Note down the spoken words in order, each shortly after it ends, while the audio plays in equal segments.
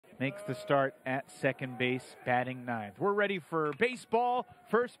makes the start at second base, batting ninth. We're ready for baseball.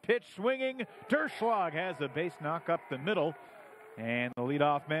 First pitch swinging. Durschlag has a base knock up the middle. And the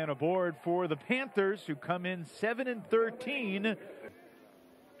leadoff man aboard for the Panthers, who come in 7-13.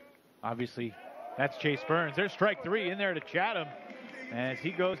 Obviously, that's Chase Burns. There's strike three in there to Chatham as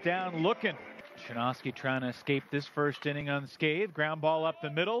he goes down looking. Shinosky trying to escape this first inning unscathed. Ground ball up the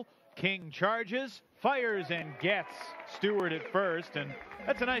middle. King charges, fires, and gets Stewart at first. And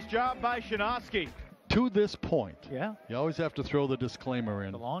that's a nice job by Shinosky. To this point, yeah, you always have to throw the disclaimer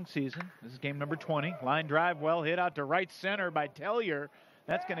in. The long season. This is game number 20. Line drive well hit out to right center by Tellier.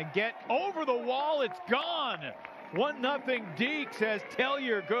 That's going to get over the wall. It's gone. 1-0 Deeks as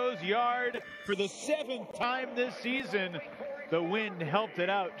Tellier goes yard for the 7th time this season. The wind helped it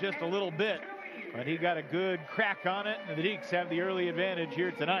out just a little bit, but he got a good crack on it, and the Deeks have the early advantage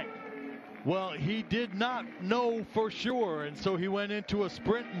here tonight. Well, he did not know for sure, and so he went into a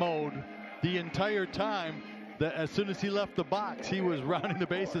sprint mode the entire time. That as soon as he left the box, he was rounding the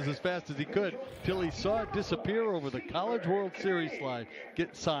bases as fast as he could till he saw it disappear over the College World Series slide.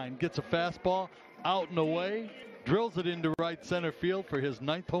 Gets a fastball out and away, drills it into right center field for his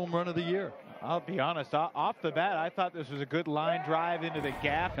 9th home run of the year. I'll be honest, off the bat, I thought this was a good line drive into the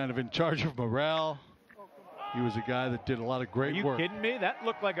gap. Kind of in charge of morale. He was a guy that did a lot of great work. Are you kidding me? That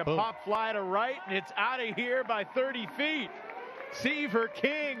looked like a pop fly to right, and it's out of here by 30 feet. Seaver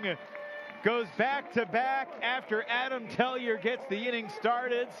King goes back-to-back after Adam Tellier gets the inning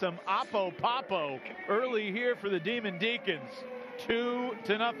started. Some oppo-popo early here for the Demon Deacons.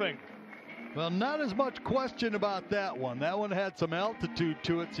 2-0. Well, not as much question about that one. That one had some altitude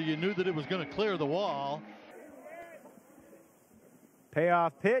to it, so you knew that it was going to clear the wall.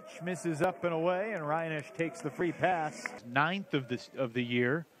 Payoff pitch, misses up and away, and Reinisch takes the free pass. 9th of the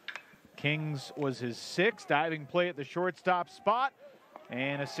year. Kings was his 6th. Diving play at the shortstop spot.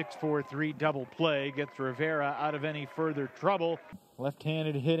 And a 6-4-3 double play gets Rivera out of any further trouble.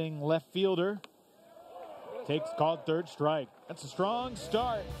 Left-handed hitting left fielder. Called third strike. That's a strong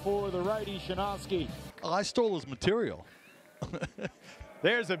start for the righty Shinosky. Oh, I stole his material.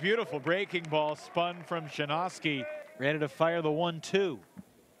 There's a beautiful breaking ball spun from Shinosky. Ready to fire the 1-2.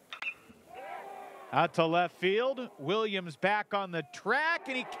 Out to left field. Williams back on the track,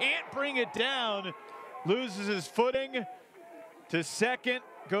 and he can't bring it down. Loses his footing. To second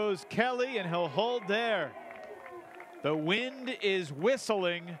goes Kelly, and he'll hold there. The wind is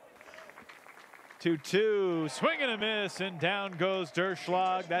whistling. 2-2, swing and a miss, and down goes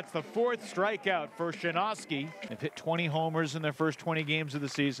Durschlag. That's the 4th strikeout for Shinosky. They've hit 20 homers in their first 20 games of the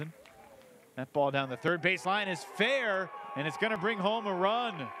season. That ball down the third base line is fair, and it's going to bring home a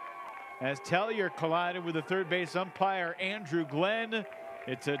run. As Tellier collided with the third base umpire, Andrew Glenn.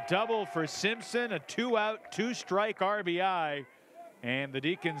 It's a double for Simpson, a 2-out, 2-strike RBI. And the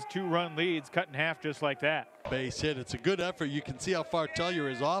Deacons' 2-run leads cut in half just like that. Base hit. It's a good effort. You can see how far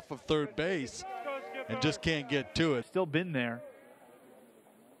Tellier is off of third base and just can't get to it. Still been there.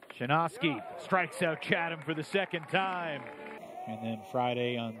 Shinosky strikes out Chatham for the 2nd time. And then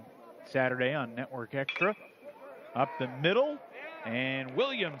Saturday on Network Extra. Up the middle. And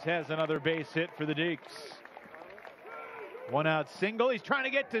Williams has another base hit for the Deeks. 1-out single. He's trying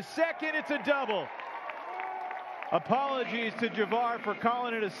to get to second. It's a double. Apologies to Javar for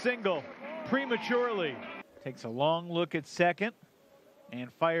calling it a single prematurely. Takes a long look at second and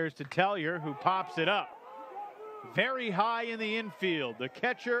fires to Tellier, who pops it up. Very high in the infield. The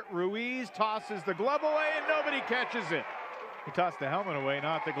catcher, Ruiz, tosses the glove away, and nobody catches it. He tossed the helmet away,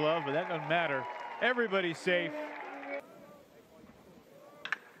 not the glove, but that doesn't matter. Everybody's safe.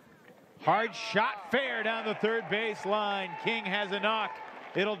 Hard shot fair down the third base line. King has a knock.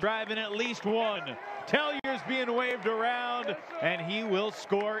 It'll drive in at least one. Tellier's being waved around, and he will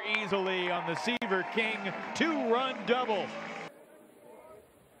score easily on the Seaver King 2-run double.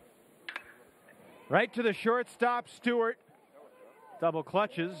 Right to the shortstop, Stewart. Double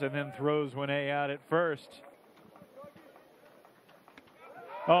clutches and then throws one out at first.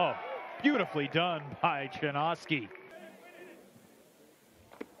 Oh, beautifully done by Shinosky.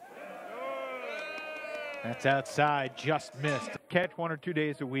 That's outside, just missed. Catch 1 or 2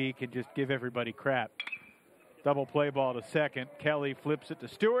 days a week and just give everybody crap. Double play ball to second. Kelly flips it to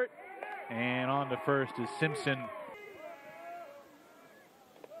Stewart. And on to first is Simpson.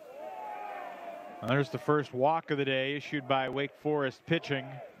 There's the first walk of the day issued by Wake Forest pitching,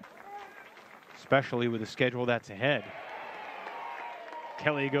 especially with the schedule that's ahead.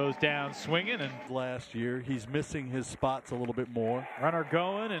 Kelly goes down swinging, and last year he's missing his spots a little bit more. Runner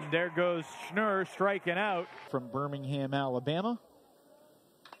going, and there goes Schnurr striking out from Birmingham, Alabama.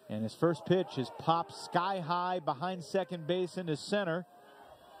 And his first pitch is popped sky high behind second base into center.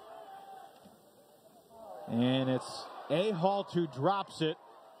 And it's Ahalt who drops it,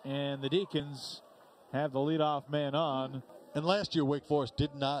 and the Deacons have the leadoff man on. And last year, Wake Forest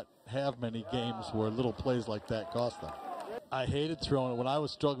did not have many games where little plays like that cost them. I hated throwing it. When I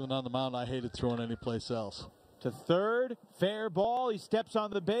was struggling on the mound, I hated throwing any place else. To third, fair ball. He steps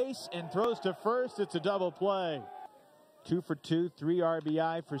on the base and throws to first. It's a double play. 2 for 2, 3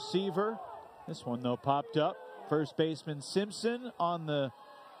 RBI for Seaver. This one, though, popped up. First baseman Simpson on the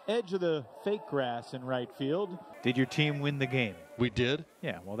edge of the fake grass in right field. Did your team win the game? We did.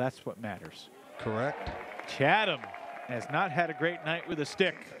 Yeah, well, that's what matters. Correct. Chatham has not had a great night with a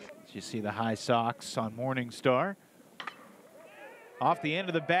stick. As you see the high socks on Morningstar. Off the end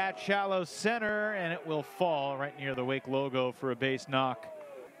of the bat, shallow center, and it will fall right near the Wake logo for a base knock.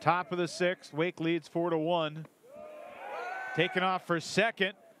 Top of the 6th, Wake leads 4-1. Taken off for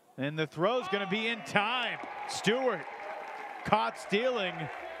second, and the throw's going to be in time. Stewart caught stealing,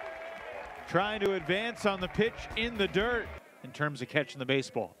 trying to advance on the pitch in the dirt in terms of catching the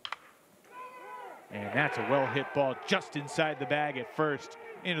baseball. And that's a well-hit ball just inside the bag at first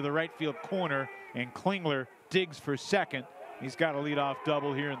into the right field corner, and Klingler digs for second. He's got a leadoff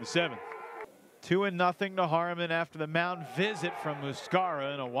double here in the 7th. 2-0 to Harmon after the mound visit from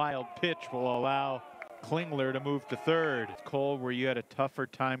Muscara, and a wild pitch will allow Klingler to move to third. Cole, where you had a tougher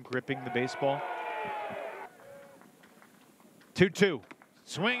time gripping the baseball? 2-2.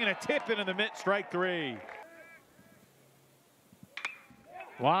 Swing and a tip into the mitt, strike 3.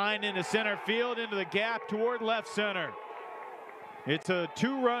 Line into center field, into the gap toward left center. It's a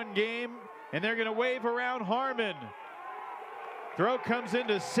 2-run game, and they're going to wave around Harmon. Throw comes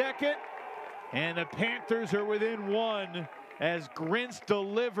into second, and the Panthers are within 1 as Grintz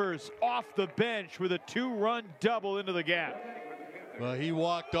delivers off the bench with a 2-run double into the gap. Well, he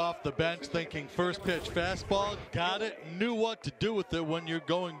walked off the bench thinking first pitch fastball, got it, knew what to do with it when you're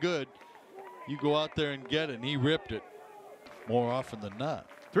going good. You go out there and get it, and he ripped it more often than not.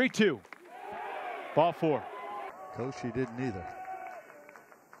 3-2. Ball 4. Coach, he didn't either.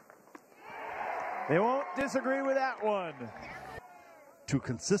 They won't disagree with that one. To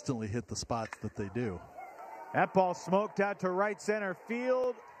consistently hit the spots that they do. That ball smoked out to right center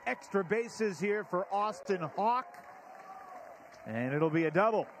field. Extra bases here for Austin Hawk. And it'll be a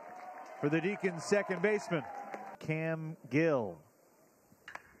double for the Deacons' second baseman, Cam Gill.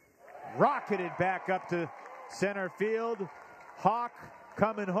 Rocketed back up to center field. Hawk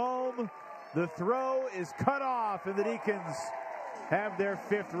coming home. The throw is cut off, and the Deacons have their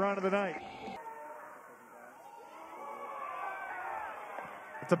 5th run of the night.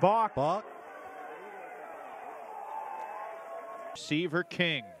 It's a balk. Balk. Receiver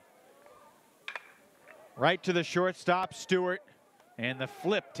King. Right to the shortstop, Stewart. And the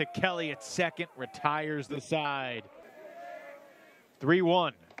flip to Kelly at second retires the side.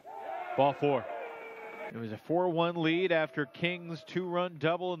 3-1. Ball 4. It was a 4-1 lead after King's 2-run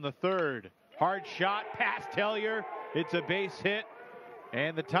double in the 3rd. Hard shot past Tellier. It's a base hit.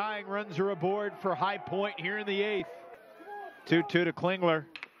 And the tying runs are aboard for High Point here in the 8th. 2-2 to Klingler.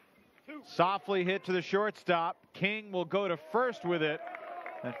 Softly hit to the shortstop. King will go to first with it.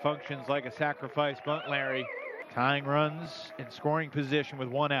 That functions like a sacrifice bunt, Larry. Tying runs in scoring position with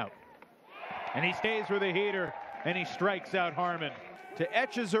 1 out. And he stays with a heater, and he strikes out Harmon. To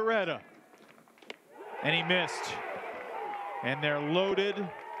Echezarreta. And he missed. And they're loaded.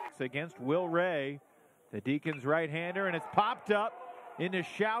 It's against Will Ray, the Deacons right-hander, and it's popped up into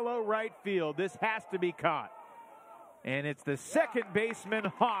shallow right field. This has to be caught. And it's the second baseman,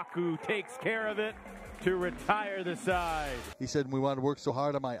 Hawk, who takes care of it to retire the side. He said, we wanted to work so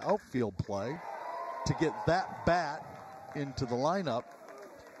hard on my outfield play to get that bat into the lineup.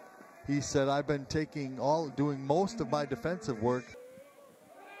 He said, I've been doing most of my defensive work.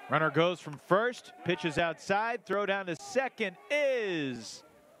 Runner goes from first, pitches outside, throw down to second is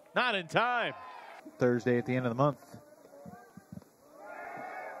not in time. Thursday at the end of the month.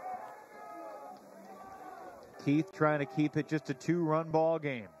 Keith trying to keep it just a 2-run ball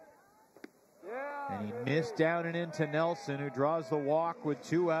game. And he missed down and into Nelson, who draws the walk with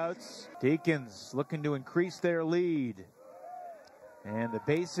 2 outs. Deacons looking to increase their lead. And the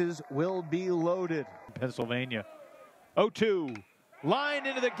bases will be loaded. Pennsylvania. 0-2. Line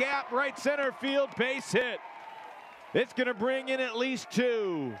into the gap, right center field, base hit. It's going to bring in at least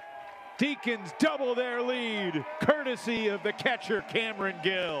 2. Deacons double their lead, courtesy of the catcher, Cameron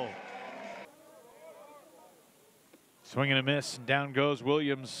Gill. Swing and a miss, and down goes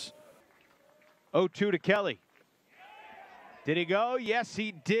Williams. 0-2 to Kelly. Did he go? Yes,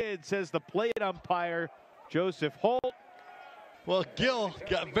 he did, says the plate umpire, Joseph Holt. Well, Gill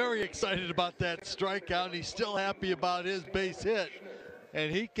got very excited about that strikeout, and he's still happy about his base hit.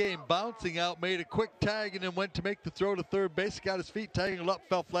 and he came bouncing out, made a quick tag, and then went to make the throw to third base, got his feet tangled up,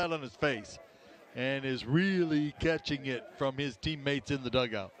 fell flat on his face, and is really catching it from his teammates in the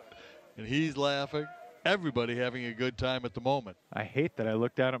dugout. And he's laughing. Everybody having a good time at the moment. I hate that I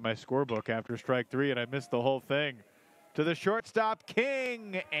looked down at my scorebook after strike 3 and I missed the whole thing. To the shortstop,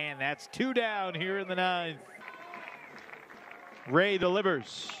 King, and that's 2 down here in the 9th. Ray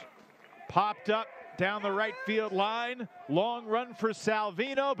delivers. Popped up down the right field line. Long run for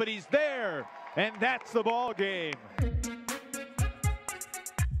Salvino, but he's there, and that's the ball game.